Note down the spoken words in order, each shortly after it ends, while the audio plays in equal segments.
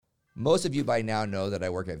Most of you by now know that I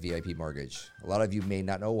work at VIP Mortgage. A lot of you may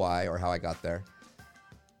not know why or how I got there.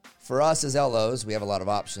 For us as LOs, we have a lot of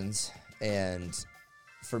options. And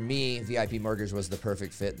for me, VIP Mortgage was the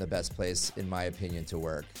perfect fit and the best place, in my opinion, to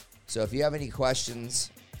work. So if you have any questions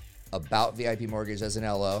about VIP Mortgage as an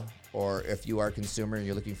LO, or if you are a consumer and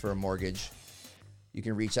you're looking for a mortgage, you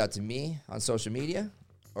can reach out to me on social media,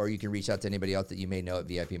 or you can reach out to anybody else that you may know at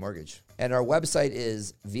VIP Mortgage. And our website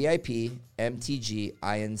is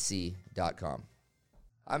vipmtginc.com.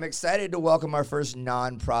 I'm excited to welcome our first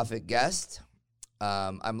nonprofit guest.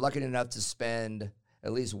 I'm lucky enough to spend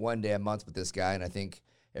at least one day a month with this guy, and I think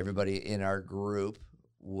everybody in our group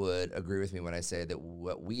would agree with me when I say that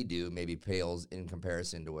what we do maybe pales in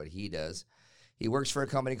comparison to what he does. He works for a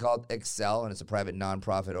company called Excel, and it's a private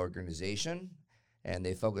nonprofit organization, and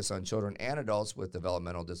they focus on children and adults with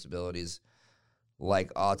developmental disabilities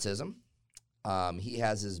like autism. He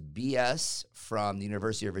has his BS from the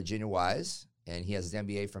University of Virginia Wise, and he has his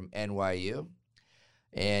MBA from NYU,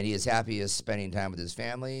 and he is happy as spending time with his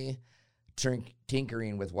family,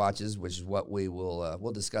 tinkering with watches, which is what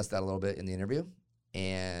we'll discuss that a little bit in the interview,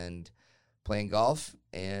 and playing golf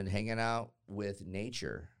and hanging out with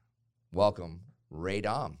nature. Welcome, Ray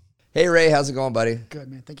Damm. Hey, Ray, how's it going, buddy? Good,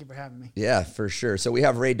 man. Thank you for having me. Yeah, for sure. So we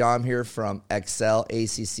have Ray Damm here from Excel,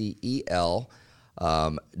 ACCEL,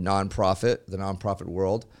 nonprofit, the nonprofit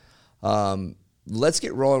world. Let's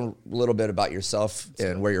get rolling a little bit about yourself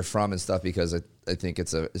and where you're from and stuff, because I think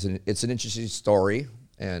it's an interesting story,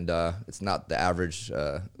 and it's not the average.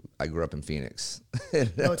 I grew up in Phoenix.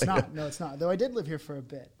 No, it's not. Though I did live here for a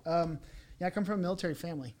bit. I come from a military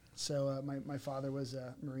family. So my father was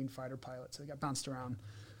a Marine fighter pilot, so I got bounced around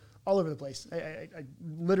all over the place. I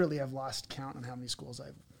literally have lost count on how many schools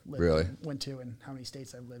I've went to and how many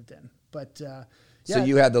states I've lived in. But so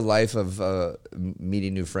you had the life of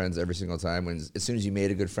meeting new friends every single time. When as soon as you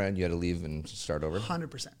made a good friend, you had to leave and start over.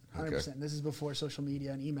 100%. Okay. This is before social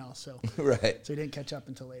media and email, so right. So you didn't catch up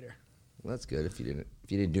until later. Well, that's good. If you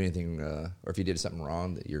didn't do anything, or if you did something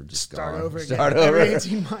wrong, that you're just start gone. over again. Start over every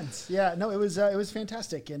 18 months. Yeah, no, it was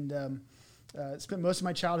fantastic, and spent most of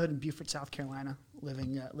my childhood in Beaufort, South Carolina,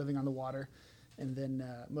 living on the water, and then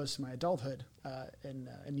most of my adulthood in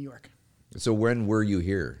New York. So when were you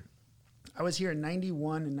here? I was here in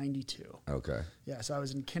 91 and 92. Okay. Yeah, so I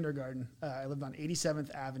was in kindergarten. I lived on 87th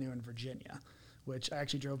Avenue in Virginia, which I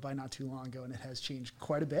actually drove by not too long ago, and it has changed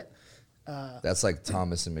quite a bit. That's like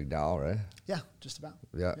Thomas and McDowell, right? Yeah, just about.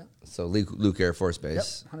 Yeah. So Luke Air Force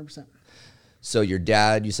Base. Yep, 100%. So your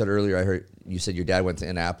dad, you said earlier, I heard you said your dad went to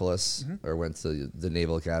Annapolis or went to the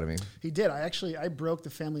Naval Academy. He did. I broke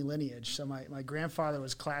the family lineage. So my grandfather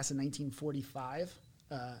was class in 1945,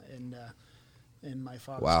 and my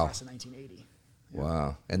father was class in 1980. Yeah.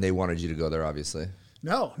 Wow. And they wanted you to go there, obviously.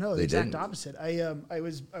 No, the exact didn't. opposite. I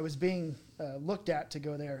was being looked at to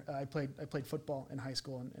go there. I played football in high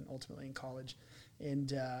school and ultimately in college,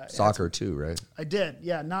 and soccer too, right? I did.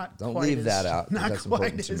 Yeah, Don't leave that out. That's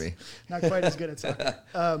important to me. Not quite as good at soccer.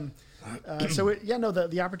 The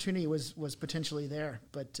opportunity was potentially there,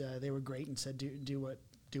 but they were great and said do what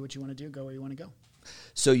you want to do, go where you want to go.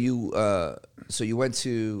 So you went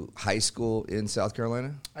to high school in South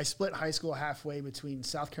Carolina? I split high school halfway between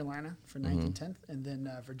South Carolina for 9th and 10th, and then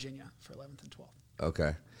Virginia for 11th and 12th.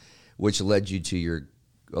 Okay. Which led you to your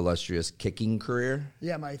illustrious kicking career?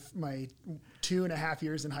 Yeah, my 2.5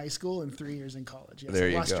 years in high school and 3 years in college. Yes, there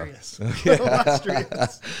you illustrious. go.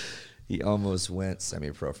 Illustrious. He almost went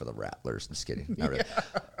semi-pro for the Rattlers. Just kidding. Not really.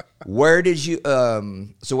 Where did you?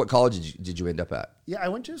 So what college did you end up at? Yeah, I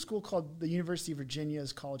went to a school called the University of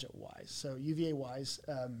Virginia's College at Wise. So UVA Wise.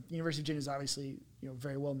 University of Virginia is obviously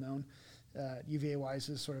very well known. UVA Wise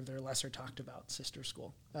is sort of their lesser talked about sister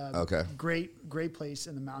school. Okay. Great place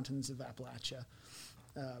in the mountains of Appalachia.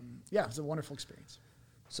 It was a wonderful experience.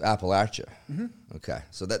 So Appalachia. Mm-hmm. Okay.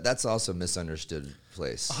 So that's also a misunderstood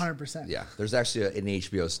place. 100%. Yeah. There's actually an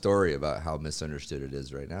HBO story about how misunderstood it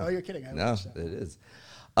is right now. Oh, you're kidding. No, it is.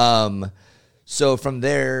 So from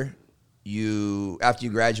there, after you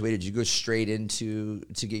graduated, did you go straight to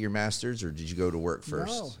get your master's, or did you go to work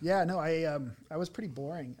first? No. I was pretty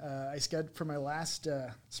boring. For my last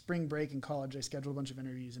spring break in college, I scheduled a bunch of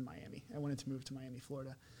interviews in Miami. I wanted to move to Miami,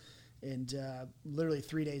 Florida. And literally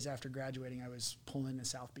 3 days after graduating, I was pulling into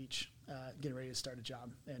South Beach, getting ready to start a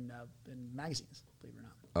job in magazines, believe it or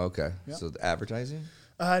not. Okay. Yep. So the advertising?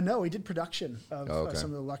 No, we did production of some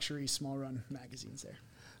of the luxury small-run magazines there.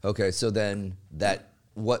 Okay. So then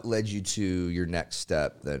what led you to your next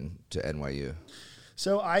step then to NYU?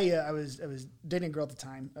 So I was dating a girl at the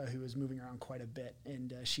time who was moving around quite a bit,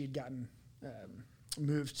 and she had gotten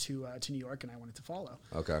moved to New York, and I wanted to follow.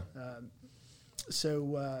 Okay.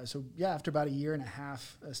 After about a year and a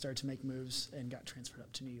half, I started to make moves and got transferred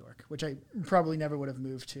up to New York, which I probably never would have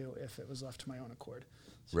moved to if it was left to my own accord.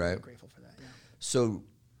 So right. I'm grateful for that. Yeah. So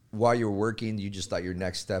while you were working, you just thought your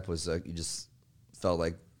next step was you just felt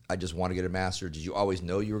like, I just want to get a master's. Did you always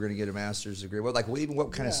know you were going to get a master's degree? What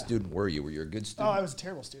kind of student were you? Were you a good student? Oh, I was a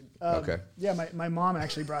terrible student. Okay. Yeah, my mom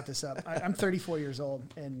actually brought this up. I'm 34 years old,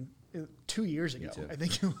 and 2 years ago, I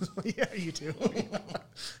think it was. Yeah, you too.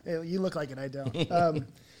 You look like it. I don't.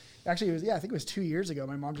 Actually, it was. Yeah, I think it was 2 years ago.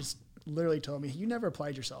 My mom just literally told me, "You never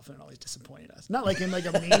applied yourself, and it always disappointed us." Not like in like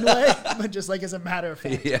a mean way, but just like as a matter of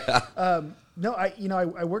fact. Yeah. No,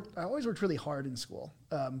 I worked. I always worked really hard in school,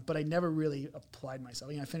 but I never really applied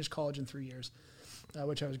myself. I finished college in 3 years,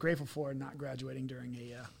 which I was grateful for, not graduating during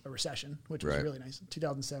a recession, which was really nice.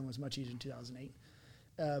 2007 was much easier than 2008.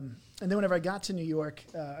 And then whenever I got to New York,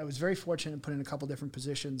 I was very fortunate and put in a couple different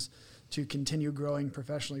positions to continue growing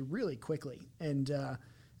professionally really quickly. And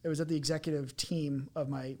it was at the executive team of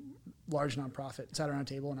my large nonprofit, sat around a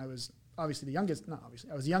table, and I was obviously the youngest, not obviously,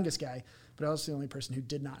 I was the youngest guy, but I was the only person who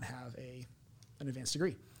did not have an advanced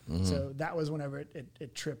degree. Mm-hmm. So that was whenever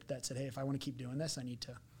it tripped that said, hey, if I want to keep doing this, I need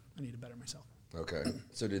to better myself. Okay.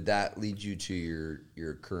 So did that lead you to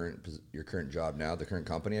your current job now, the current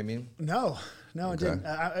company, I mean? No, it didn't.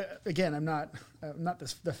 Again, I'm not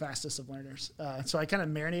the fastest of learners. So I kind of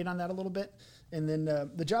marinated on that a little bit. And then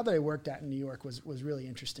the job that I worked at in New York was really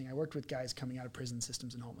interesting. I worked with guys coming out of prison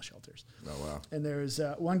systems and homeless shelters. Oh, wow. And there was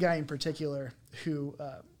one guy in particular who,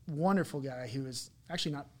 wonderful guy, who was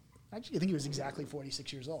actually, I think he was exactly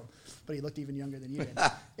 46 years old, but he looked even younger than you did.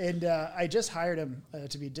 And I just hired him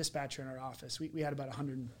to be a dispatcher in our office. We had about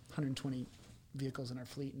 120 vehicles in our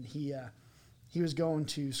fleet, and he was going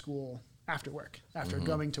to school after work, after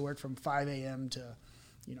going to work from 5 a.m. to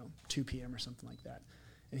 2 p.m. or something like that.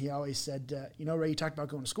 And he always said, Ray, you talked about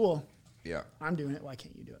going to school. Yeah. I'm doing it. Why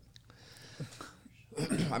can't you do it?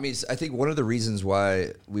 I mean, I think one of the reasons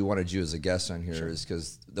why we wanted you as a guest on here is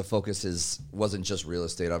because the focus wasn't just real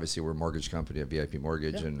estate. Obviously, we're a mortgage company at VIP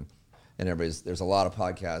Mortgage, and there's a lot of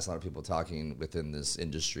podcasts, a lot of people talking within this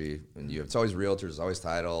industry. And it's always realtors, it's always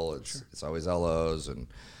title, it's always LOs, and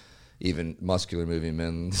even muscular moving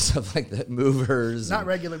men, stuff like that, movers. Not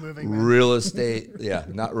regular moving men. Real estate, yeah,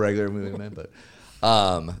 not regular moving men, but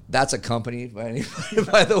that's a company, by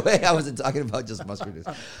the way. I wasn't talking about just muscular.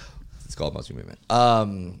 It's called muscular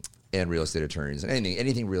movement. And real estate attorneys, and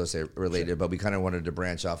anything real estate related, but we kind of wanted to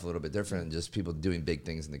branch off a little bit different, and just people doing big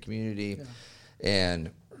things in the community. Yeah.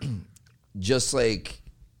 And just like,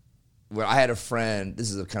 when I had a friend,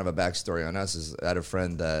 this is a kind of a backstory on us, I had a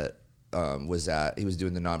friend that he was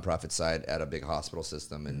doing the nonprofit side at a big hospital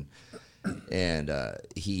system, and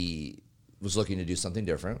he was looking to do something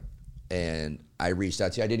different. And I reached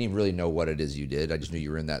out to you. I didn't even really know what it is you did. I just knew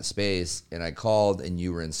you were in that space. And I called, and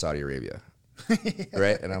you were in Saudi Arabia,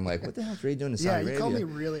 right? And I'm like, what the hell is Ray doing in Saudi Arabia? Yeah, you called me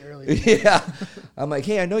really early. Yeah. I'm like,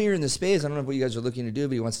 hey, I know you're in this space. I don't know what you guys are looking to do,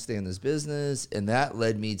 but he wants to stay in this business. And that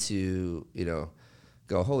led me to,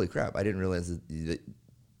 go, holy crap. I didn't realize that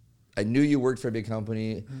I knew you worked for a big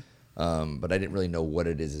company, but I didn't really know what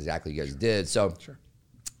it is exactly you guys did. So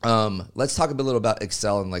let's talk a little about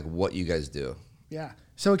Excel and like what you guys do. Yeah.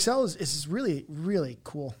 So Excel is really, really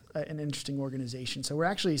cool and interesting organization. So we're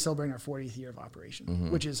actually celebrating our 40th year of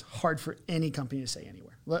operation, which is hard for any company to say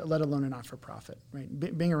anywhere, let alone a not-for-profit,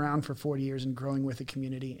 right? Being around for 40 years and growing with the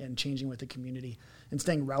community and changing with the community and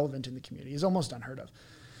staying relevant in the community is almost unheard of.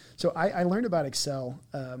 So I learned about Excel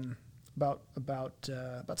about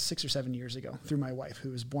 6 or 7 years ago through my wife,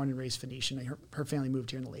 who was born and raised Phoenician. Her family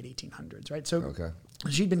moved here in the late 1800s, right? So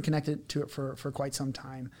she'd been connected to it for quite some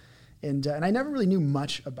time. And I never really knew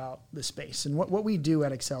much about the space. And what we do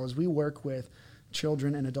at Excel is we work with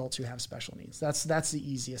children and adults who have special needs. That's the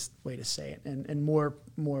easiest way to say it. And in more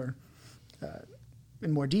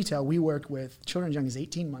detail, we work with children as young as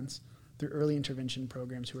 18 months through early intervention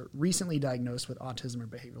programs who are recently diagnosed with autism or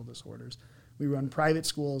behavioral disorders. We run private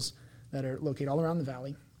schools that are located all around the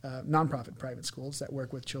valley, nonprofit private schools that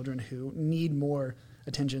work with children who need more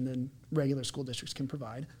attention than regular school districts can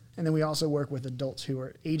provide. And then we also work with adults who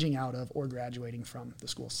are aging out of or graduating from the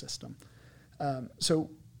school system. So,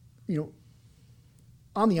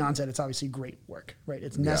 on the onset, it's obviously great work, right?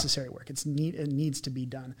 It's necessary work. It needs to be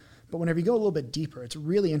done. But whenever you go a little bit deeper, it's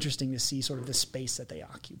really interesting to see sort of the space that they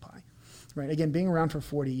occupy, right? Again, being around for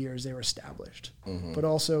 40 years, they were established. But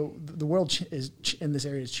also, the world in this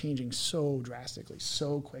area is changing so drastically,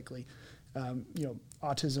 so quickly.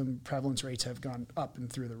 Autism prevalence rates have gone up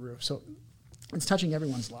and through the roof. So it's touching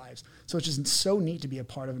everyone's lives. So it's just so neat to be a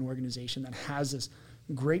part of an organization that has this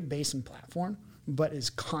great base and platform, but is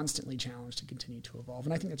constantly challenged to continue to evolve.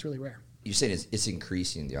 And I think that's really rare. you're saying it's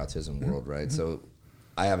increasing in the autism world, right? So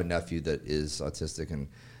I have a nephew that is autistic, and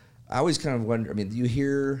I always kind of wonder, I mean, do you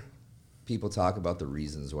hear people talk about the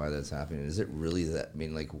reasons why that's happening? Is it really that, I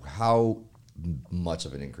mean, like, how much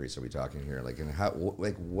of an increase are we talking here? Like, and how,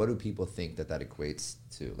 like, what do people think that equates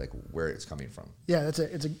to, like, where it's coming from? Yeah,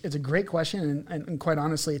 it's a great question, and quite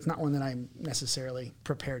honestly, it's not one that I'm necessarily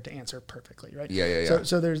prepared to answer perfectly, right? Yeah.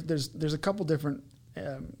 So there's a couple different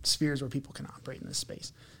spheres where people can operate in this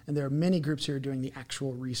space, and there are many groups who are doing the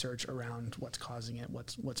actual research around what's causing it,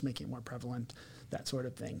 what's making it more prevalent, that sort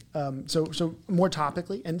of thing. So more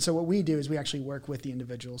topically, and so what we do is we actually work with the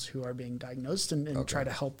individuals who are being diagnosed and try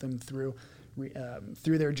to help them through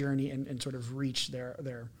their journey and sort of reach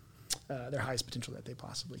their highest potential that they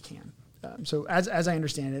possibly can. So as I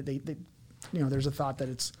understand it, they there's a thought that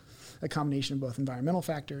it's a combination of both environmental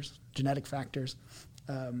factors, genetic factors,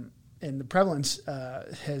 and the prevalence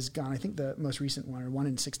has gone. I think the most recent one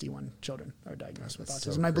in 61 children are diagnosed with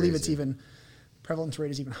autism. And I believe it's even prevalence rate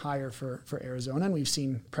is even higher for Arizona, and we've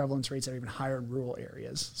seen prevalence rates that are even higher in rural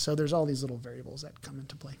areas. So there's all these little variables that come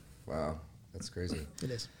into play. Wow, that's crazy. It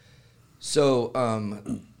is. So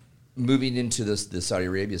moving into the Saudi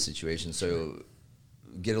Arabia situation, so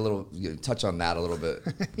get a little touch on that a little bit,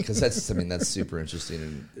 because that's super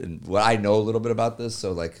interesting and what I know a little bit about this.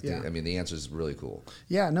 So the answer is really cool.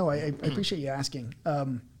 Yeah, no, I appreciate you asking.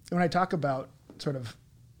 When I talk about sort of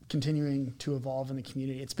continuing to evolve in the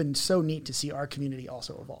community, it's been so neat to see our community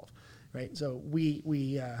also evolve, right? So we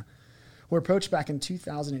were approached back in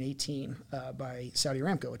 2018 by Saudi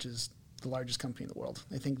Aramco, which is the largest company in the world.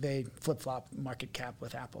 I think they flip-flop market cap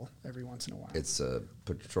with Apple every once in a while. It's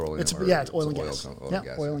petroleum. It's oil and gas.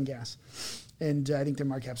 Oil and gas. And I think their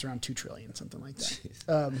market cap's around $2 trillion, something like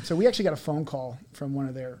that. So we actually got a phone call from one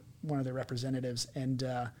of their representatives, and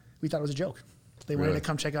we thought it was a joke. They wanted to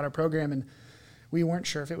come check out our program, and we weren't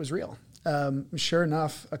sure if it was real. Sure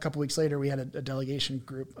enough, a couple weeks later, we had a delegation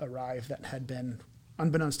group arrive that had been,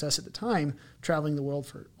 unbeknownst to us at the time, traveling the world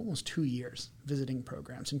for almost 2 years, visiting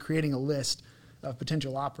programs and creating a list of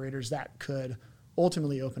potential operators that could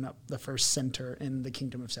ultimately open up the first center in the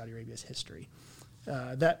Kingdom of Saudi Arabia's history.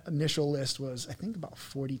 That initial list was, I think, about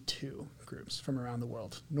 42 groups from around the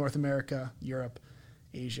world: North America, Europe,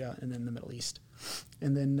 Asia, and then the Middle East.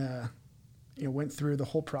 And then went through the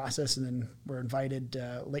whole process, and then were invited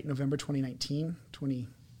late November 2018,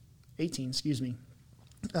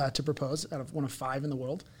 to propose out of one of 5 in the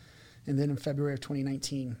world. And then in February of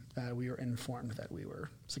 2019, we were informed that we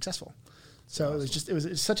were successful. So awesome. it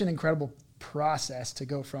was such an incredible process to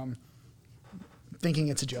go from thinking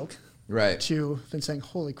it's a joke, right, to then saying,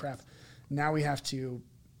 holy crap, now we have to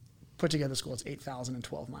put together a school that's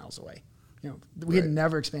 8,012 miles away. We had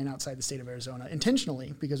never expanded outside the state of Arizona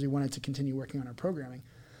intentionally because we wanted to continue working on our programming.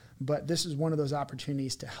 But this is one of those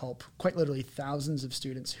opportunities to help quite literally thousands of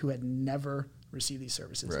students who had never received these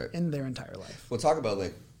services in their entire life. We'll talk about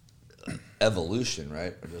like evolution,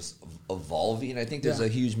 right? Or just evolving. I think there's a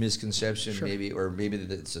huge misconception, maybe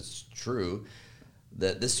that it's just true,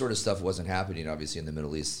 that this sort of stuff wasn't happening obviously in the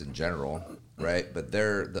Middle East in general, right? But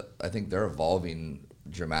I think they're evolving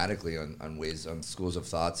dramatically on schools of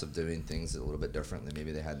thoughts of doing things a little bit different than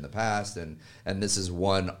maybe they had in the past, and this is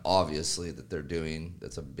one obviously that they're doing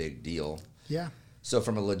that's a big deal. Yeah. So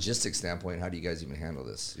from a logistics standpoint, how do you guys even handle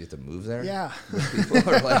this? You have to move there? Yeah. People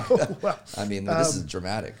are like, this is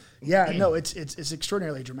dramatic. Yeah, no, it's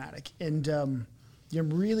extraordinarily dramatic, and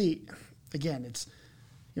really, again, it's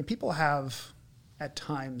people have at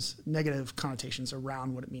times negative connotations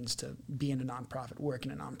around what it means to be in a nonprofit, work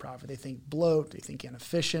in a nonprofit. They think bloat, they think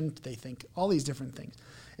inefficient, they think all these different things.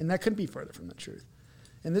 And that couldn't be further from the truth.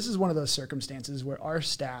 And this is one of those circumstances where our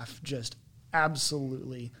staff just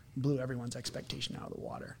absolutely blew everyone's expectation out of the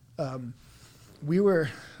water. We were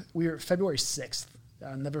February 6th.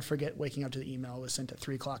 I'll never forget waking up to the email. It was sent at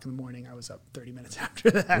 3 o'clock in the morning. I was up 30 minutes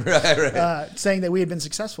after that, right. Saying that we had been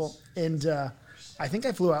successful. And I think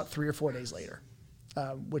I flew out 3 or 4 days later.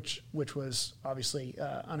 Which was obviously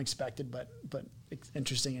unexpected, but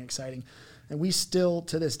interesting and exciting. And we still,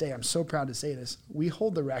 to this day, I'm so proud to say this, we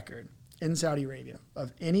hold the record in Saudi Arabia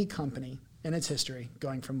of any company in its history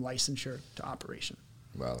going from licensure to operation.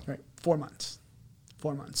 Wow. Right, 4 months.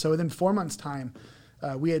 4 months. So within 4 months' time,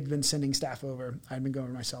 we had been sending staff over. I'd been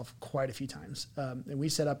going myself quite a few times. And we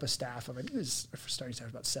set up a staff of, I think it was, our starting staff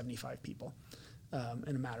was about 75 people.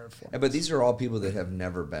 In a matter of 4 months. But these are all people that have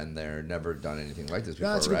never been there, never done anything like this before,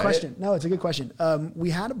 No, it's a good question. No, it's a good question. We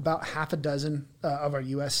had about half a dozen of our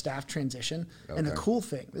U.S. staff transition. Okay. And the cool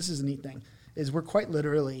thing, this is a neat thing, is we're quite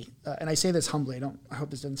literally, and I say this humbly, I hope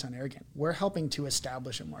this doesn't sound arrogant, we're helping to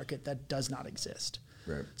establish a market that does not exist.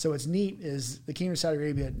 Right. So what's neat is the Kingdom of Saudi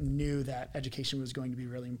Arabia knew that education was going to be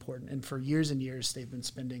really important. And for years and years, they've been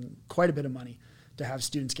spending quite a bit of money to have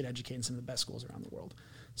students get educated in some of the best schools around the world.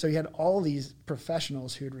 So you had all these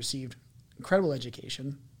professionals who had received incredible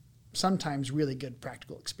education, sometimes really good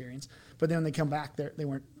practical experience, but then when they come back, they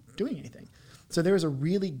weren't doing anything. So there was a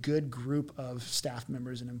really good group of staff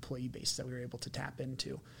members and employee base that we were able to tap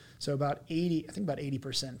into. So about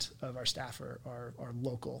 80% of our staff are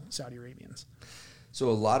local Saudi Arabians. So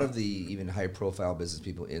a lot of the even high-profile business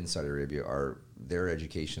people in Saudi Arabia are their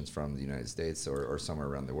educations from the United States or somewhere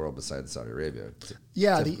around the world besides Saudi Arabia.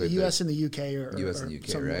 Yeah, the U.S. and the U.K. are U.S. and the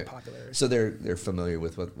U.K. some right? more popular. So they're familiar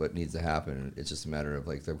with what needs to happen. It's just a matter of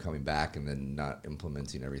like them coming back and then not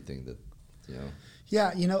implementing everything that, you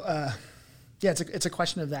know. Yeah, it's a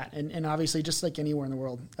question of that, and obviously, just like anywhere in the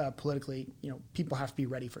world, politically, people have to be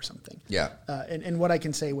ready for something. Yeah. And what I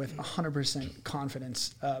can say with 100%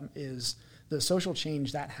 confidence is the social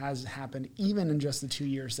change that has happened, even in just the 2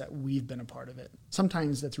 years that we've been a part of it.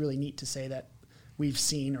 Sometimes that's really neat to say that we've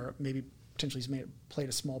seen, or maybe potentially played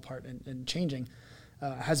a small part in changing,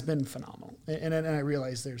 has been phenomenal. And I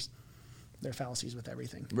realize there are fallacies with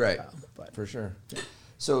everything. Right. But for sure. Yeah.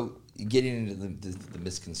 So getting into the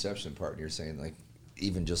misconception part, you're saying like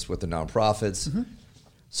even just with the nonprofits. Mm-hmm.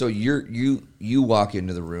 So you walk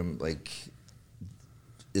into the room, like,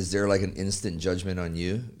 is there like an instant judgment on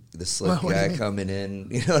you? The slick guy coming in,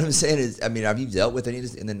 you know what I'm saying? Have you dealt with any of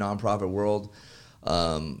this in the nonprofit world?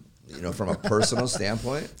 From a personal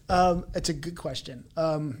standpoint. It's a good question.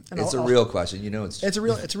 It's a real question. It's a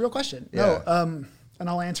real question. Yeah. No, and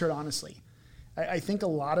I'll answer it honestly. I think a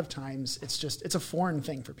lot of times it's a foreign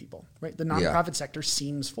thing for people, right? The nonprofit sector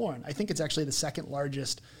seems foreign. I think it's actually the second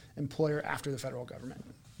largest employer after the federal government,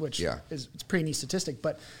 which is it's a pretty neat statistic.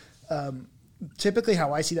 But typically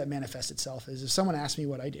how I see that manifest itself is if someone asks me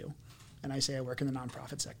what I do, and I say I work in the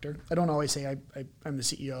nonprofit sector, I don't always say I'm the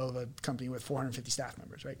CEO of a company with 450 staff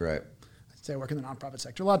members, right? Right. I say I work in the nonprofit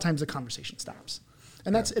sector. A lot of times the conversation stops,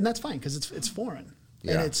 and that's fine because it's foreign, and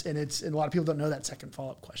a lot of people don't know that second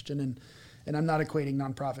follow-up question, and I'm not equating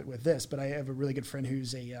nonprofit with this, but I have a really good friend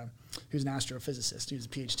who's an astrophysicist, who's a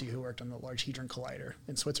PhD who worked on the Large Hadron Collider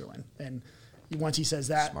in Switzerland, and once he says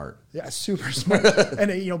that, smart, super smart,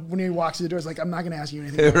 and when he walks through the door, it's like, I'm not going to ask you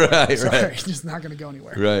anything. Right. Just not going to go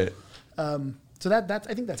anywhere. Right. So that's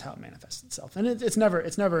I think that's how it manifests itself, and it's never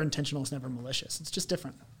intentional, it's never malicious. It's just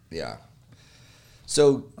different. Yeah.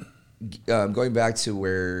 So going back to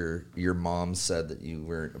where your mom said that you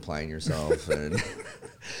weren't applying yourself, and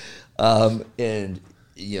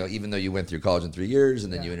even though you went through college in 3 years,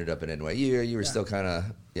 and then you ended up at NYU, you were still kind of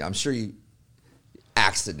I'm sure you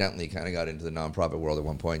accidentally kind of got into the nonprofit world at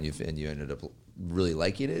one point, and you ended up really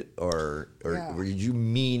liking it, or did you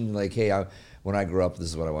mean like, hey, when I grow up, this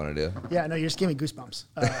is what I want to do? Yeah, no, you just gave me goosebumps.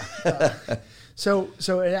 So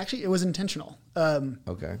it was intentional.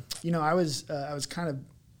 Okay. I was kind of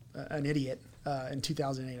an idiot in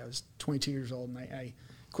 2008. I was 22 years old, and I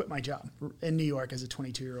quit my job in New York as a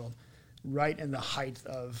 22-year-old, right in the height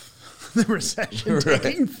of the recession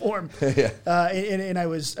taking form. And I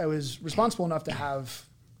was responsible enough to have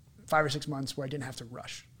 5 or 6 months where I didn't have to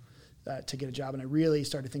rush to get a job, and I really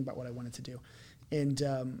started to think about what I wanted to do. And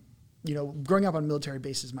growing up on military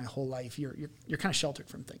bases my whole life, you're kind of sheltered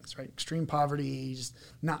from things, right? Extreme poverty, just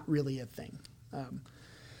not really a thing.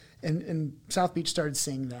 And South Beach started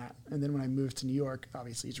seeing that. And then when I moved to New York,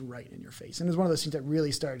 obviously it's right in your face. And it was one of those things that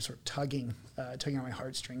really started sort of tugging on my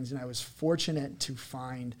heartstrings. And I was fortunate to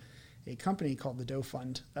find a company called the Doe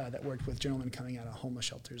Fund that worked with gentlemen coming out of homeless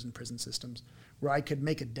shelters and prison systems, where I could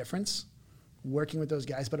make a difference working with those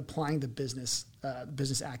guys, but applying the business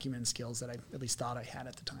acumen skills that I at least thought I had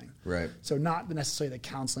at the time. Right. So not necessarily the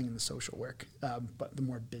counseling and the social work, but the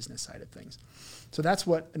more business side of things. So that's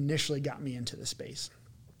what initially got me into the space.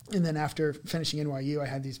 And then after finishing NYU, I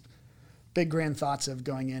had these big grand thoughts of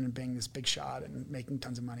going in and being this big shot and making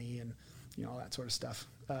tons of money and all that sort of stuff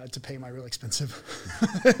to pay my really expensive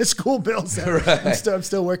school bills that I'm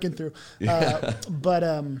still working through. But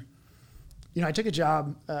I took a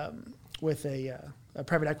job with a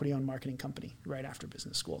private equity-owned marketing company right after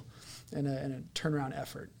business school, in a turnaround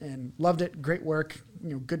effort, and loved it. Great work,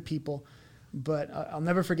 good people. But I'll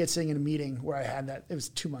never forget sitting in a meeting where I had that. It was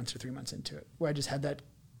 2 months or 3 months into it, where I just had that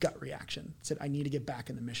gut reaction. Said I need to get back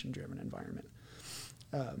in the mission-driven environment.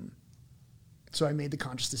 So I made the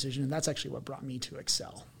conscious decision, and that's actually what brought me to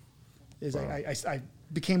Excel. I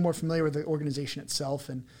became more familiar with the organization itself,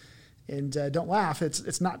 and don't laugh,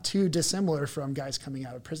 it's not too dissimilar from guys coming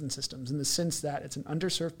out of prison systems in the sense that it's an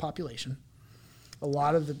underserved population. a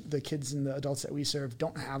lot of the kids and the adults that we serve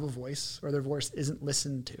don't have a voice, or their voice isn't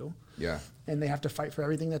listened to. Yeah. And they have to fight for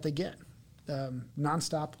everything that they get,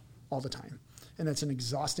 nonstop, all the time. And that's an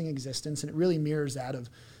exhausting existence. And it really mirrors that of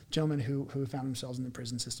gentlemen who found themselves in the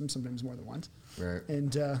prison system, sometimes more than once. Right.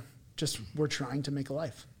 And just were trying to make a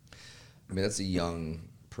life. I mean, that's a young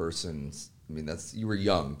person's, I mean, you were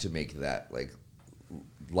young to make that, like,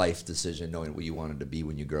 life decision, knowing what you wanted to be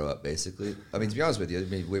when you grow up, basically. I mean, to be honest with you,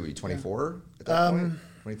 maybe, were you 24 at that point?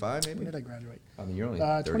 25, maybe? When did I graduate? I mean, you're only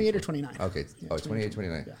 28 or 29. Okay. Yeah, 28,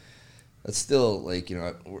 29. Yeah. That's still, like, you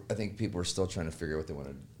know, I think people are still trying to figure out what they want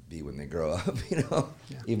to be when they grow up, you know,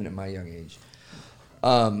 even at my young age.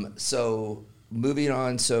 So moving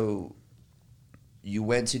on, so you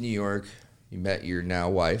went to New York, you met your now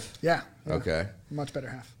wife. Yeah. Okay. Much better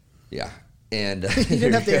half. Yeah. And you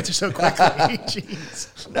didn't have to answer so quickly.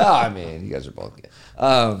 Jeez. No, I mean, you guys are both good.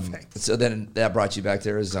 So then that brought you back to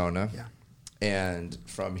Arizona. Yeah. And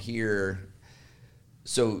from here,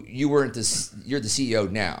 so you're the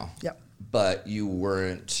CEO now. Yep. But you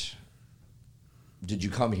weren't, did you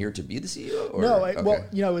come here to be the CEO? Or? No, Okay. well,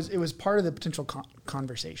 you know, it was part of the potential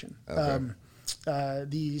conversation. Okay.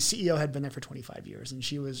 The CEO had been there for 25 years, and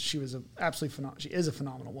she was a absolutely she is a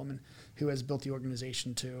phenomenal woman who has built the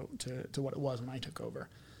organization to what it was when I took over.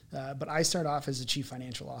 But I started off as the chief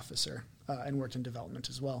financial officer and worked in development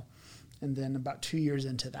as well. And then about 2 years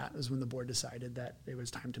into that is when the board decided that it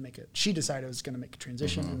was time to make it. She decided it was going to make a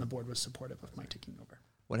transition, and the board was supportive of my taking over.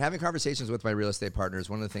 When having conversations with my real estate partners,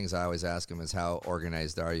 one of the things I always ask them is, how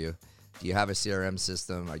organized are you? Do you have a CRM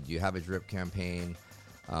system? Or do you have a drip campaign?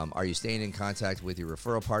 Are you staying in contact with your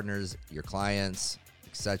referral partners, your clients,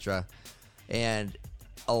 etc.? And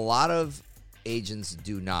a lot of agents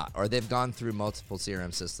do not, or they've gone through multiple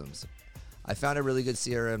CRM systems. I found a really good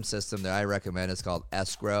CRM system that I recommend. It's called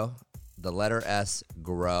Escrow, the letter S,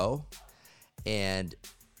 grow. And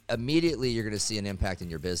immediately you're going to see an impact in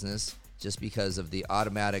your business just because of the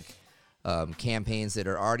automatic campaigns that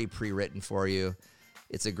are already pre-written for you.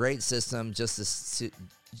 It's a great system,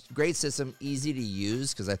 great system, easy to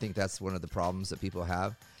use, because I think that's one of the problems that people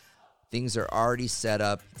have. Things are already set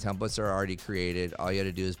up, templates are already created. All you got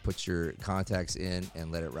to do is put your contacts in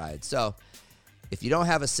and let it ride. So if you don't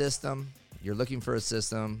have a system, you're looking for a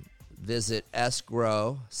system, visit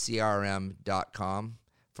sgrowcrm.com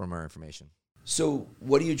for more information. So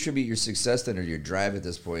what do you attribute your success then, or your drive at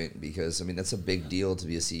this point? Because, I mean, that's a big deal to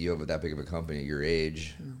be a CEO of that big of a company at your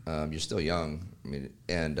age. You're still young. I mean,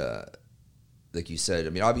 and like you said, I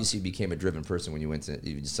mean, obviously you became a driven person when you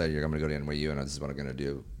decided I'm going to go to NYU and this is what I'm going to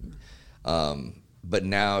do. But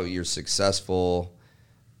now you're successful.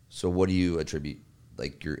 So what do you attribute,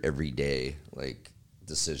 like, your everyday, like,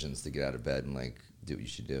 decisions to get out of bed and, like, do what you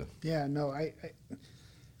should do? Yeah, no, I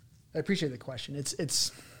appreciate the question.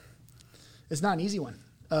 It's not an easy one.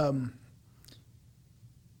 I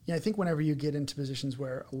think whenever you get into positions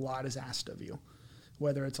where a lot is asked of you,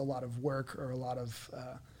 whether it's a lot of work or a lot of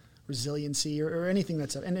resiliency or anything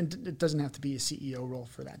and it doesn't have to be a CEO role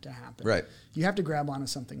for that to happen. Right. You have to grab onto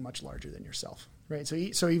something much larger than yourself, right?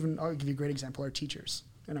 So even, I'll give you a great example, our teachers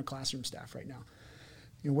and our classroom staff right now.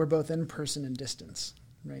 You know, we're both in person and distance,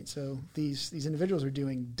 right? So these individuals are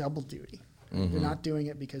doing double duty. Mm-hmm. They're not doing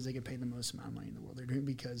it because they get paid the most amount of money in the world. They're doing it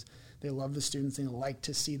because they love the students and they like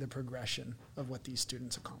to see the progression of what these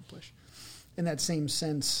students accomplish. In that same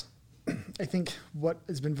sense, I think what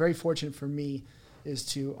has been very fortunate for me is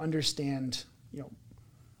to understand, you know,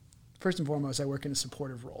 first and foremost, I work in a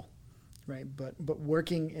supportive role, right? But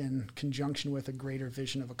working in conjunction with a greater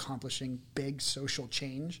vision of accomplishing big social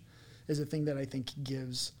change is a thing that I think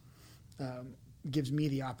gives me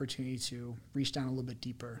the opportunity to reach down a little bit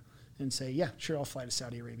deeper and say, yeah, sure, I'll fly to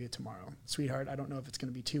Saudi Arabia tomorrow. Sweetheart, I don't know if it's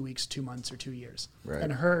going to be 2 weeks, 2 months, or 2 years. Right.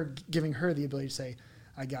 And giving her the ability to say,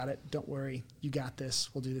 I got it, don't worry, you got this,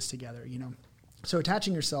 we'll do this together, you know. So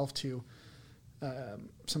attaching yourself to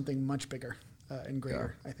something much bigger and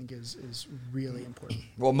greater, I think is really important.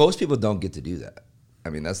 Well, most people don't get to do that. I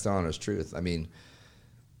mean, that's the honest truth. I mean,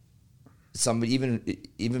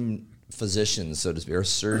 even physicians, so to speak, or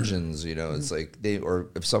surgeons, you know, it's like or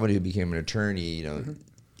if somebody who became an attorney, you know,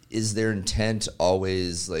 is their intent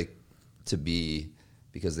always like to be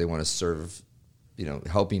because they want to serve, you know,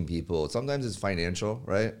 helping people? Sometimes it's financial,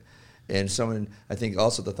 right? And I think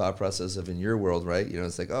also the thought process of in your world, right? You know,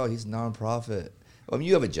 it's like, oh, he's nonprofit. Well, I mean,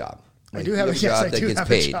 you have a job. Like, I do have a job that gets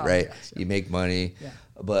paid, right? Yes, you make money,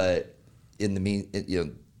 but in the you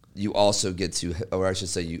know, you also get to, or I should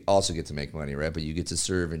say, you also get to make money, right? But you get to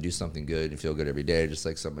serve and do something good and feel good every day, just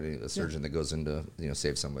like a surgeon that goes into, you know,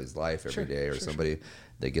 save somebody's life every day, or somebody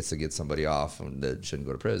that gets to get somebody off and that shouldn't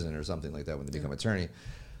go to prison or something like that when they become attorney.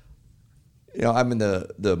 I'm in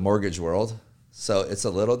the mortgage world, so it's a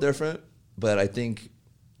little different. But I think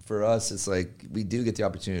for us, it's like we do get the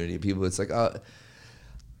opportunity. People, it's like,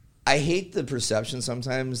 I hate the perception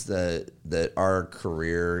sometimes that our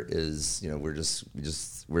career is, we're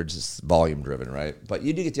just volume driven, right? But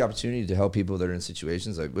you do get the opportunity to help people that are in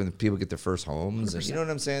situations like when people get their first homes, 100%. And you know what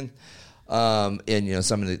I'm saying? And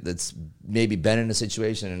somebody that's maybe been in a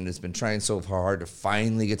situation and has been trying so hard to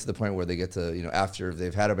finally get to the point where they get to, after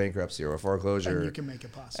they've had a bankruptcy or a foreclosure. And you can make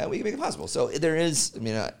it possible. And we can make it possible. So there is,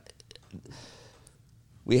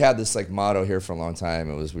 we had this like motto here for a long time.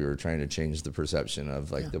 It was, we were trying to change the perception of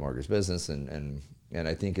the mortgage business. And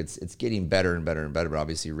I think it's getting better and better and better, but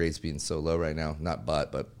obviously rates being so low right now,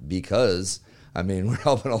 but because, we're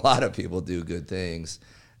helping a lot of people do good things.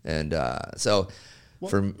 And so...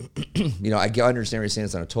 Well, I understand what you're saying.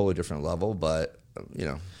 It's on a totally different level, but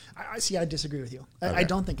I see. I disagree with you. Okay. I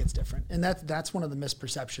don't think it's different, and that's one of the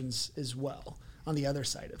misperceptions as well. On the other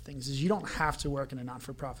side of things, is you don't have to work in a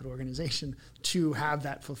not-for-profit organization to have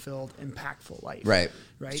that fulfilled, impactful life. Right.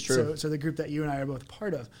 Right. It's true. So the group that you and I are both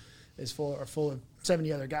part of is full of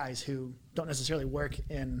 70 other guys who don't necessarily work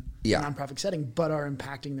in a nonprofit setting, but are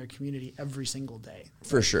impacting their community every single day. Right?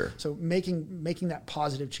 For sure. So making that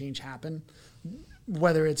positive change happen.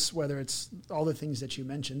 Whether it's all the things that you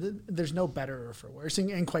mentioned, there's no better or for worse.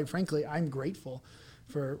 And quite frankly, I'm grateful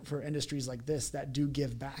for industries like this that do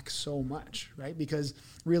give back so much, right? Because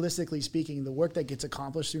realistically speaking, the work that gets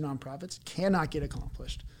accomplished through nonprofits cannot get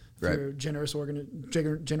accomplished through generous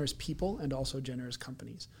people and also generous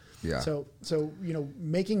companies. Yeah. So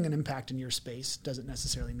making an impact in your space doesn't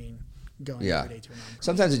necessarily mean going every day to a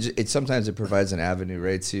nonprofit. Sometimes it provides an avenue,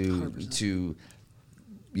 right, to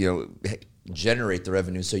 100%. Generate the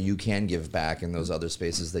revenue so you can give back in those other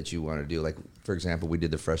spaces that you want to do. Like, for example, we did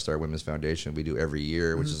the Fresh Start Women's Foundation. We do every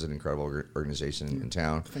year, which is an incredible organization in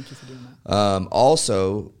town. Thank you for doing that.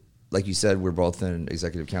 Also, like you said, we're both in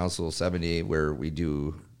Executive Council 70, where we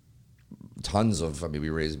do tons of, we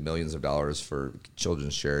raise millions of dollars for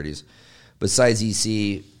children's charities. Besides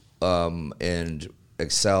EC and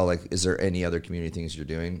Excel, is there any other community things you're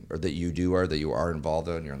doing or that you do or that you are involved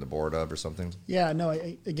in, you're on the board of or something? Yeah, no,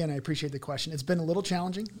 I appreciate the question. It's been a little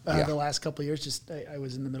challenging the last couple of years. I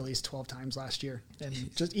was in the Middle East 12 times last year. And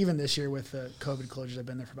just even this year with the COVID closures, I've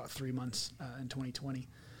been there for about 3 months in 2020.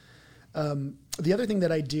 The other thing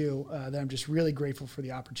that I do that I'm just really grateful for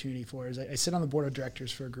the opportunity for is I sit on the board of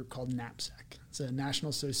directors for a group called NAPSEC. It's a National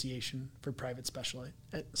Association for Private Special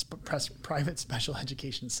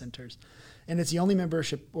Education Centers. And it's the only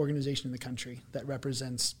membership organization in the country that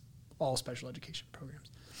represents all special education programs.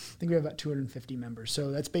 I think we have about 250 members.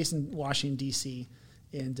 So that's based in Washington, D.C.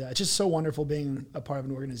 And it's just so wonderful being a part of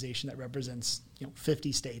an organization that represents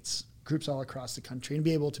 50 states, groups all across the country, and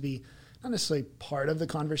be able to be not necessarily part of the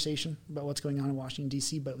conversation about what's going on in Washington,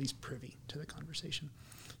 D.C., but at least privy to the conversation.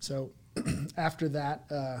 So after that,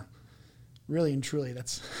 really and truly,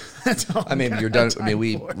 that's all. You're done.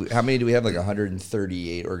 How many do we have? Like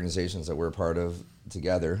 138 organizations that we're a part of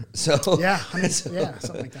together. So something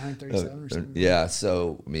like that, 137 or something. Yeah.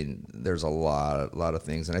 So there's a lot of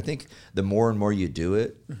things, and I think the more and more you do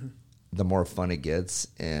it, the more fun it gets,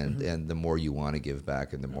 and the more you want to give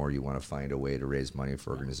back, and the more you want to find a way to raise money for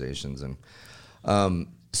organizations. And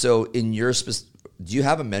so, in your do you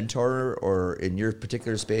have a mentor, or in your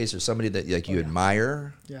particular space, or somebody that you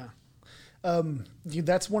admire? Yeah.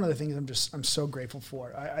 That's one of the things I'm so grateful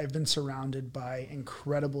for. I've been surrounded by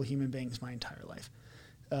incredible human beings my entire life.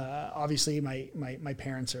 Obviously, my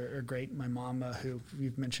parents are great. My mom, who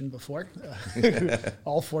we've mentioned before,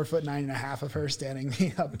 all 4'9.5" of her standing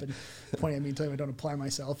me up and pointing at me until I don't apply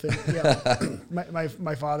myself. And,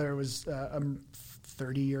 my father was a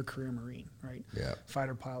 30-year career Marine, right? Yeah.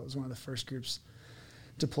 Fighter pilot, was one of the first groups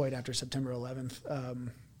deployed after September 11th.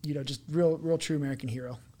 Just real true American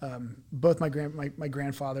hero. Both my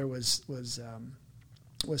grandfather was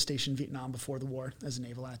stationed in Vietnam before the war as a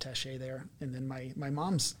naval attaché there, and then my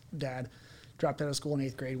mom's dad dropped out of school in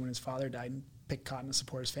 8th grade when his father died and picked cotton to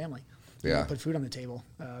support his family. Yeah, put food on the table,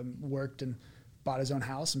 worked and bought his own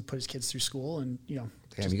house and put his kids through school, and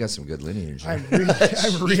Damn, you got some good lineage. I'm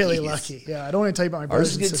really lucky. Yeah, I don't want to tell you about my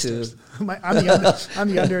brothers and sisters. I'm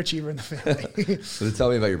the underachiever in the family. So tell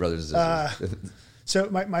me about your brothers and sisters. So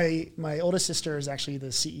my oldest sister is actually the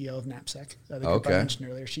CEO of NAPSEC, the group I mentioned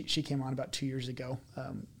earlier. She came on about 2 years ago,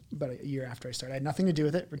 about a year after I started. I had nothing to do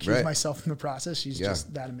with it, recused myself from the process. She's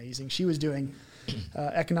just that amazing. She was doing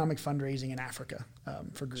economic fundraising in Africa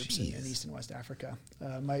for groups in East and West Africa.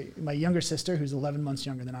 My younger sister, who's 11 months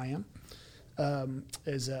younger than I am,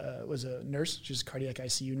 was a nurse. She's a cardiac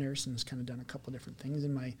ICU nurse and has kind of done a couple different things.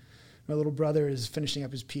 And My little brother is finishing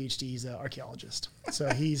up his PhD. He's an archaeologist.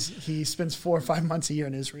 So he spends 4 or 5 months a year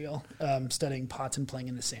in Israel studying pots and playing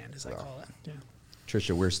in the sand, as I call it. Yeah.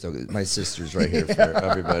 Trisha, we're still good. My sister's right here for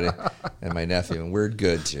everybody, and my nephew, and we're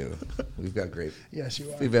good too. We've got great. Yes, you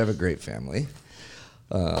are. We have a great family.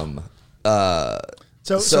 So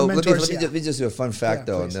let mentors, me just do a fun fact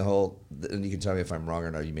though, please. and you can tell me if I'm wrong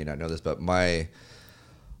or not. You may not know this, but my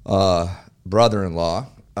brother-in-law,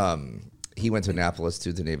 he went to Annapolis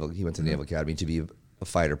to the Naval. He went to the Naval Academy to be a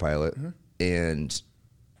fighter pilot, and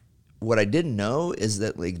what I didn't know is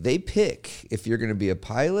that like they pick if you're going to be a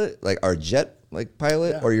pilot, like our jet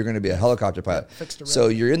pilot, or you're going to be a helicopter pilot. So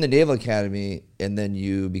you're in the Naval Academy, and then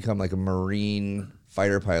you become like a Marine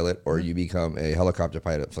fighter pilot, or you become a helicopter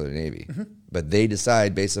pilot for the Navy. But they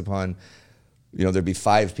decide based upon, there'd be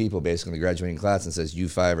 5 people basically in the graduating class, and says you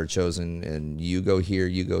 5 are chosen, and you go here,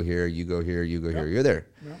 you go here, you go here, you go here, you're there.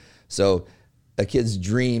 So a kid's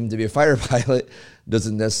dream to be a fighter pilot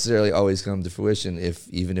doesn't necessarily always come to fruition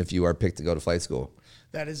even if you are picked to go to flight school.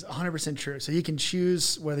 That is 100% true. So you can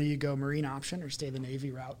choose whether you go Marine option or stay the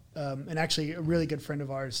Navy route. And actually, a really good friend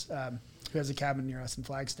of ours who has a cabin near us in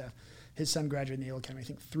Flagstaff, his son graduated in the Naval Academy, I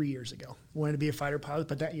think 3 years ago. Wanted to be a fighter pilot,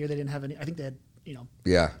 but that year they didn't have any. I think they had,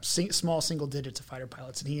 small single digits of fighter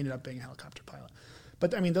pilots, and he ended up being a helicopter pilot.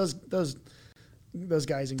 But I mean, those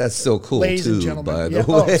guys. That's so cool, ladies too, and gentlemen. by the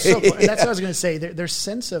way. So cool. And that's what I was going to say. Their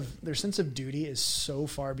sense of duty is so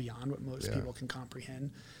far beyond what most people can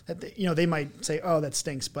comprehend. That they might say, "Oh, that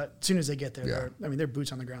stinks," but as soon as they get there, they're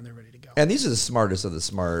boots on the ground. They're ready to go. And these are the smartest of the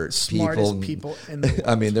smartest people in the world.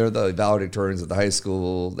 I mean, they're the valedictorians at the high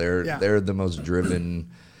school. They're the most driven.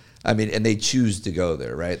 I mean, and they choose to go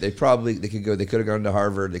there, right? They could go. They could have gone to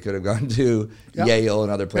Harvard. They could have gone to Yale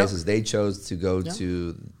and other places. They chose to go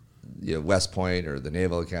to West Point or the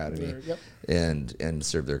Naval Academy and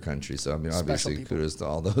serve their country. So I mean, obviously, kudos to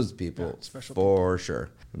all those people for sure.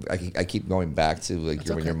 I keep going back to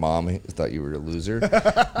when your mom thought you were a loser.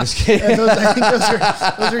 Just kidding. I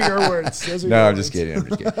think those are your words. I'm just kidding.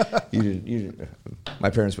 You didn't. My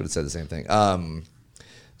parents would have said the same thing.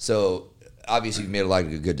 So obviously you've made a lot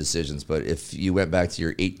of good decisions, but if you went back to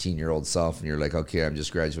your 18-year-old self and you're like, okay, I'm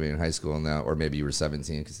just graduating high school now, or maybe you were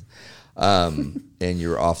 17, and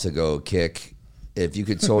you're off to go kick, if you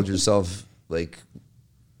could told yourself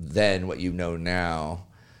then what you know now,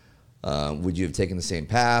 would you have taken the same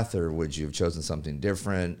path, or would you have chosen something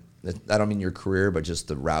different? I don't mean your career, but just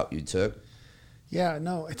the route you took. Yeah,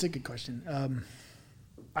 no, it's a good question.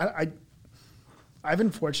 I've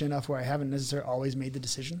been fortunate enough where I haven't necessarily always made the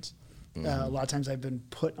decisions. A lot of times I've been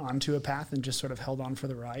put onto a path and just sort of held on for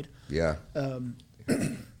the ride. Yeah.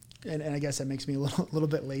 And I guess that makes me a little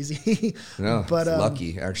bit lazy. No, but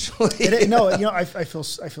lucky actually. I feel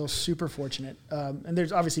super fortunate. And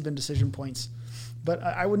there's obviously been decision points, but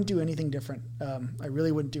I wouldn't do anything different. I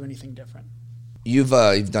really wouldn't do anything different. You've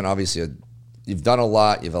done you've done a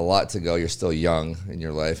lot. You have a lot to go. You're still young in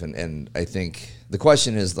your life, and I think the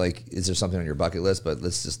question is is there something on your bucket list? But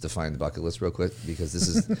let's just define the bucket list real quick, because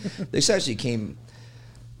this actually came.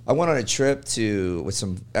 I went on a trip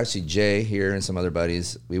with Jay here and some other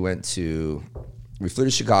buddies. We flew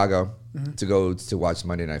to Chicago to go to watch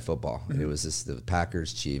Monday Night Football. And it was the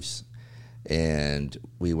Packers Chiefs, and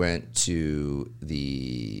we went to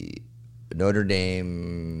the Notre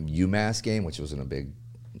Dame UMass game, which wasn't a big.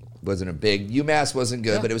 UMass wasn't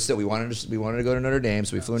good, but it was still we wanted to go to Notre Dame,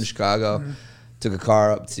 so we flew into Chicago, took a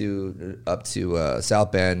car up to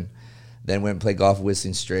South Bend. Then went and played golf at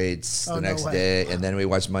Whistling Straits the next day, and then we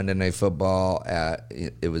watched Monday Night Football at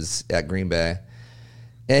Green Bay.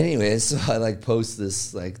 Anyways, so I post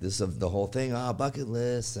this of the whole thing, bucket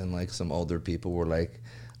list, and some older people were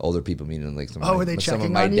older people meaning some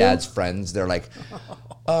of my dad's friends. They're like,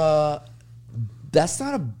 that's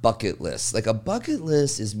not a bucket list. A bucket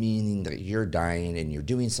list is meaning that you're dying and you're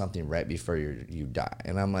doing something right before you die.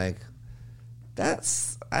 And I'm like,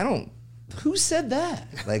 who said that?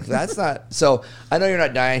 That's not. So I know you're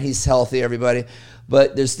not dying. He's healthy, everybody.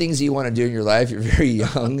 But there's things you want to do in your life. You're very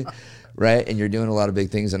young, right? And you're doing a lot of big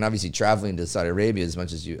things. And obviously traveling to Saudi Arabia as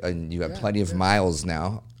much as you have plenty of miles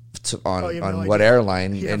now on what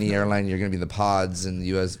airline? Any airline, you're going to be in the pods in the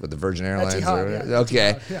U.S. with the Virgin Airlines.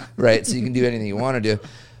 Okay, right. So you can do anything you want to do.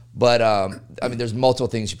 But there's multiple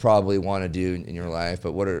things you probably want to do in your life.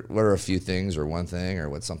 But what are a few things, or one thing, or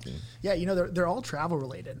what's something? Yeah, they're all travel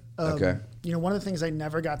related. Okay. One of the things I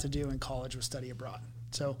never got to do in college was study abroad.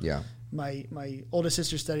 So my oldest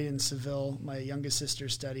sister studied in Seville. My youngest sister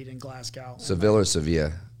studied in Glasgow. Seville or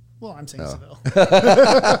Sevilla? Well, I'm saying Seville.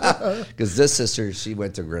 Because this sister, she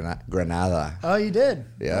went to Granada. Oh, you did?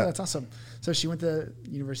 Yeah. Oh, that's awesome. So she went to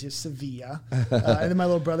University of Sevilla, and then my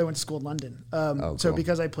little brother went to school in London. So cool.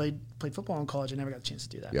 because I played football in college, I never got a chance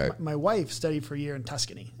to do that. Yeah. My wife studied for a year in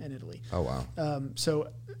Tuscany in Italy. Oh, wow. So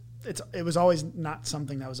it was always not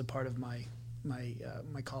something that was a part of my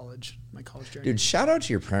college journey. Dude, shout out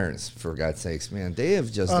to your parents, for God's sakes, man. They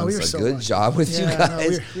have just done we were a so good lucky. job with you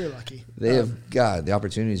guys. No, we were lucky. They have, God, the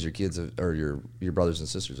opportunities your kids have, or your brothers and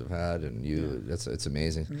sisters have had, and you, it's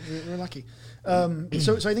amazing. We're lucky.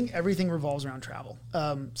 So I think everything revolves around travel.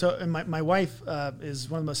 And my wife is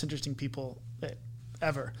one of the most interesting people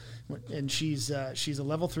ever, and she's a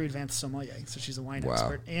level 3 advanced sommelier, so she's a wine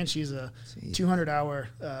expert, and she's a 200-hour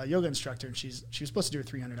yoga instructor, and she was supposed to do a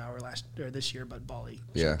 300-hour this year, but Bali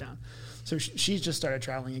shut down. So she's just started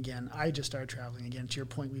traveling again. I just started traveling again. To your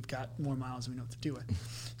point, we've got more miles than we know what to do with.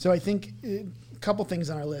 So I think a couple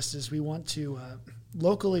things on our list is we want to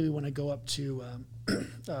locally, we want to go up to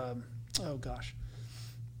oh gosh.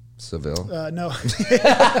 Seville? No.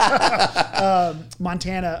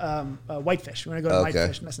 Montana, Whitefish. We want to go to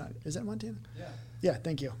Whitefish. That's not, is that Montana? Yeah. Yeah,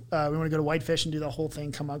 thank you. We want to go to Whitefish and do the whole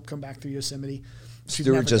thing, come back through Yosemite.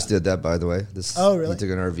 Stuart just did that, by the way. Oh, really? He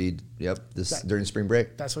took an RV, during spring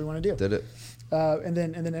break. That's what we want to do. Did it. And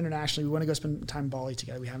then internationally, we want to go spend time in Bali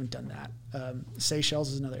together. We haven't done that.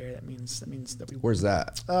 Seychelles is another area that means that we. Where's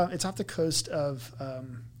that? It's off the coast of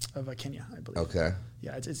Kenya, I believe. Okay.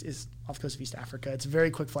 Yeah, it's off the coast of East Africa. It's a very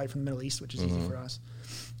quick flight from the Middle East, which is easy for us.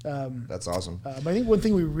 That's awesome. But I think one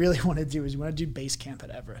thing we really want to do is we want to do base camp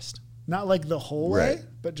at Everest. Not like the whole way,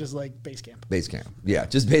 but just like base camp. Base camp. Yeah,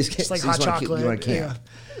 just base camp. Just like so hot chocolate. You want to camp.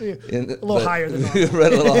 Yeah. A little higher than normal.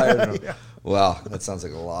 Right, a little higher than normal. Yeah. Wow, that sounds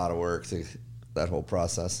like a lot of work, that whole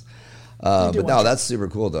process. But no, that's super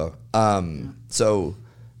cool, though. So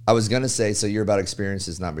I was going to say, so you're about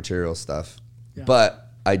experiences, not material stuff. Yeah. But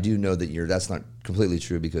I do know that that's not completely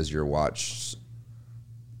true because you're a watch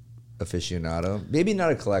aficionado. Maybe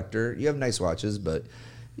not a collector. You have nice watches, but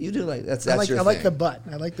you do that's your thing. I like the butt.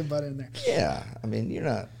 I like the butt in there. Yeah. I mean, you're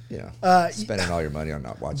not, spending all your money on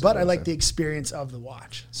not watching. But I like the experience of the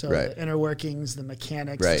watch. So the inner workings, the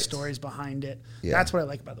mechanics, the stories behind it. Yeah. That's what I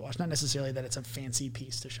like about the watch. Not necessarily that it's a fancy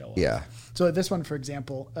piece to show off. Yeah. So this one, for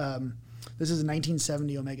example, this is a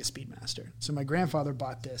 1970 Omega Speedmaster. So my grandfather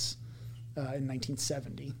bought this in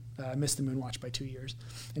 1970. I missed the moon watch by 2 years.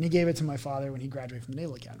 And he gave it to my father when he graduated from the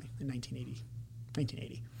Naval Academy in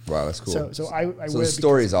 1980. Wow, that's cool. So I so the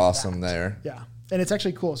story's awesome there. Yeah, and it's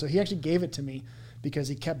actually cool. So he actually gave it to me because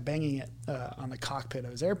he kept banging it on the cockpit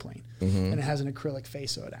of his airplane, and it has an acrylic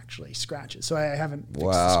face, so it actually scratches. So I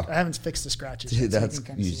haven't fixed the scratches. Dude, yet, so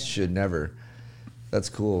you should never. That's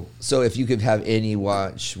cool. So if you could have any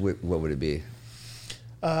watch, what would it be?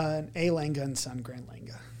 An A. Lange & Son Grand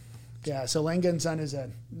Lange. Yeah, so Lange & Son is a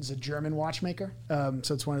German watchmaker.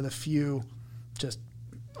 So it's one of the few just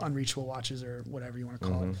unreachable watches or whatever you want to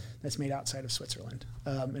call it that's made outside of Switzerland.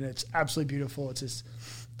 And it's absolutely beautiful. It's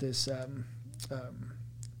this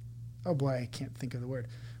oh boy, I can't think of the word.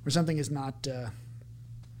 Where something is not,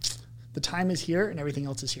 the time is here and everything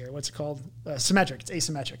else is here. What's it called? Symmetric. It's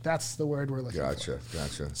asymmetric. That's the word we're looking for.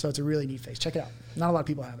 Gotcha. So it's a really neat face. Check it out. Not a lot of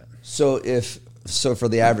people have it. So for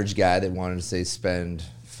the average guy that wanted to say spend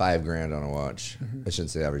 $5,000 on a watch, I shouldn't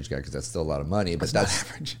say average guy because that's still a lot of money, but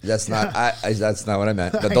that's not what I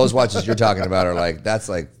meant. But those watches you're talking about are that's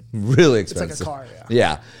really expensive. It's like a car,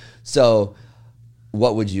 yeah. So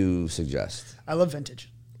what would you suggest? I love vintage.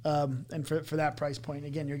 And for that price point,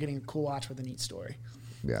 again, you're getting a cool watch with a neat story.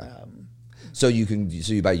 Yeah. So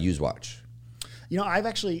you buy used watch.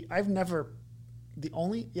 I've never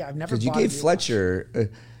because you gave Fletcher.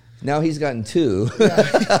 Now he's gotten two.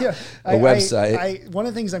 A website. One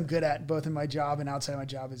of the things I'm good at, both in my job and outside my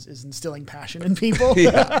job, is instilling passion in people.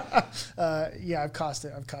 I've cost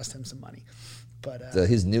him some money, but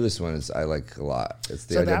his newest one is I like a lot. It's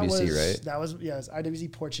the IWC, right? It's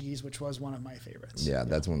IWC Portuguese, which was one of my favorites. Yeah,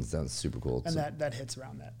 that one sounds super cool. And that hits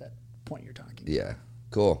around that point you're talking. Yeah,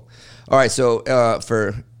 cool. All right, so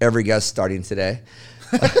for every guest starting today.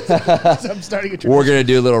 I'm starting a tradition. We're gonna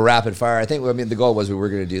do a little rapid fire. The goal was we were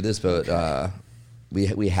gonna do this, but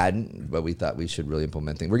we hadn't. But we thought we should really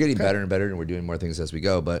implement things. We're getting better and better, and we're doing more things as we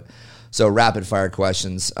go. But so rapid fire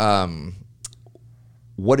questions.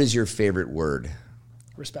 What is your favorite word?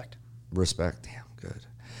 Respect. Respect. Damn good.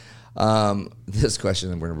 This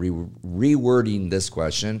question, we're rewording this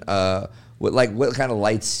question. What kind of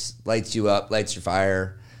lights you up? Lights your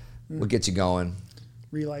fire? What gets you going?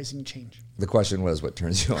 Realizing change. The question was what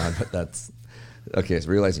turns you on, but that's okay. It's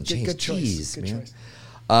realizing change. Good choice. Jeez, good man.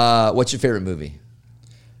 choice. What's your favorite movie?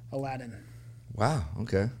 Aladdin. Wow.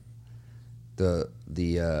 Okay. The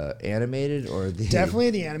the animated or the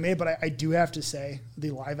Definitely the animated, but I do have to say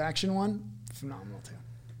the live action one, phenomenal too.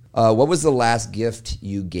 What was the last gift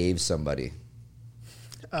you gave somebody?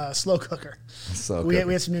 Slow cooker. Slow We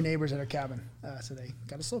cooker. had some new neighbors at our cabin, so they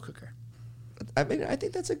got a slow cooker. I mean, I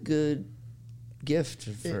think that's a good gift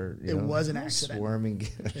for It was an accident. Swarming.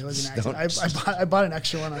 It was an Don't- accident. I bought an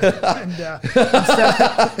extra one, and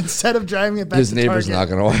instead of driving it back His to neighbor's Target, not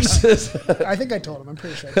going to watch this. I think I told him. I'm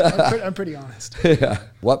pretty sure. I'm pretty honest. Yeah.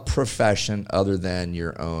 What profession other than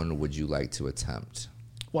your own would you like to attempt?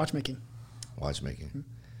 Watchmaking. Watchmaking.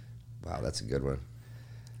 Wow, that's a good one.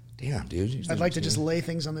 Damn, dude. I'd like to just lay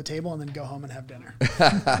things on the table and then go home and have dinner.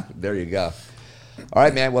 There you go. All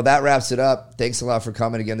right, man. Well, that wraps it up. Thanks a lot for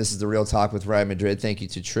coming again. This is The Real Talk with Ryan Madrid. Thank you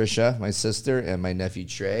to Trisha, my sister, and my nephew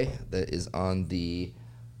Trey that is on the,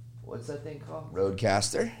 what's that thing called?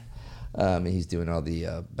 Roadcaster. And he's doing all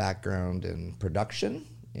the background and production.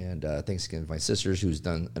 And thanks again to my sisters, who's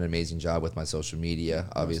done an amazing job with my social media.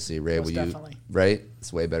 Obviously, Ray, most will definitely. you, right?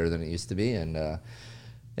 It's way better than it used to be. And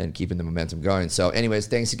keeping the momentum going. So anyways,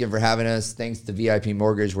 thanks again for having us. Thanks to VIP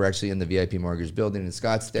Mortgage. We're actually in the VIP Mortgage building in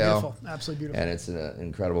Scottsdale. Beautiful. Absolutely beautiful. And it's an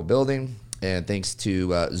incredible building. And thanks to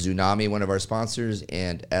Tsunami, one of our sponsors,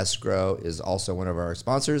 and Escrow is also one of our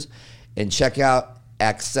sponsors. And check out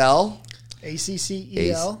Excel.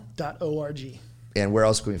 ACCEL.org. And where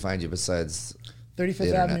else can we find you besides 35th the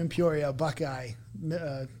internet? Avenue in Peoria, Buckeye,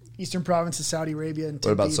 Eastern Province of Saudi Arabia. And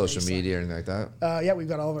What about Tempe, social Bayside. media or anything like that? Yeah, we've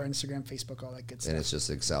got all of our Instagram, Facebook, all that good stuff. And it's just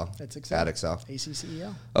Excel. That's Excel. At Excel.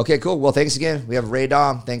 ACCEL. Okay, cool. Well, thanks again. We have Ray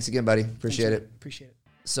Damm. Thanks again, buddy. Appreciate it. Appreciate it.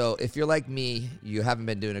 So if you're like me, you haven't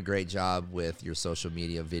been doing a great job with your social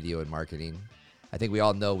media, video, and marketing. I think we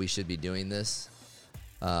all know we should be doing this,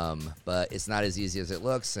 but it's not as easy as it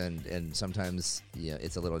looks, and sometimes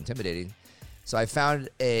it's a little intimidating. So I found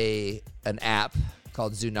an app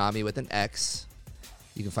called Tsunami with an X.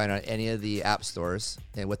 You can find it on any of the app stores.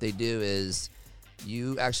 And what they do is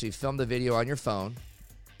you actually film the video on your phone,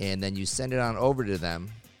 and then you send it on over to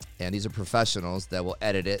them. And these are professionals that will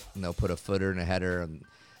edit it, and they'll put a footer and a header,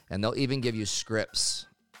 and they'll even give you scripts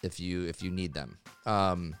if you need them.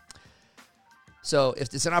 So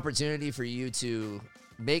if it's an opportunity for you to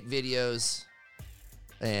make videos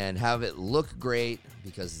and have it look great,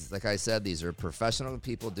 because like I said, these are professional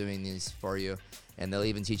people doing these for you, and they'll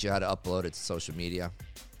even teach you how to upload it to social media,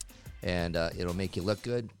 and it'll make you look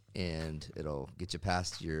good, and it'll get you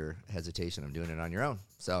past your hesitation of doing it on your own.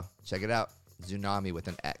 So check it out. Tsunami with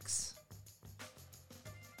an X.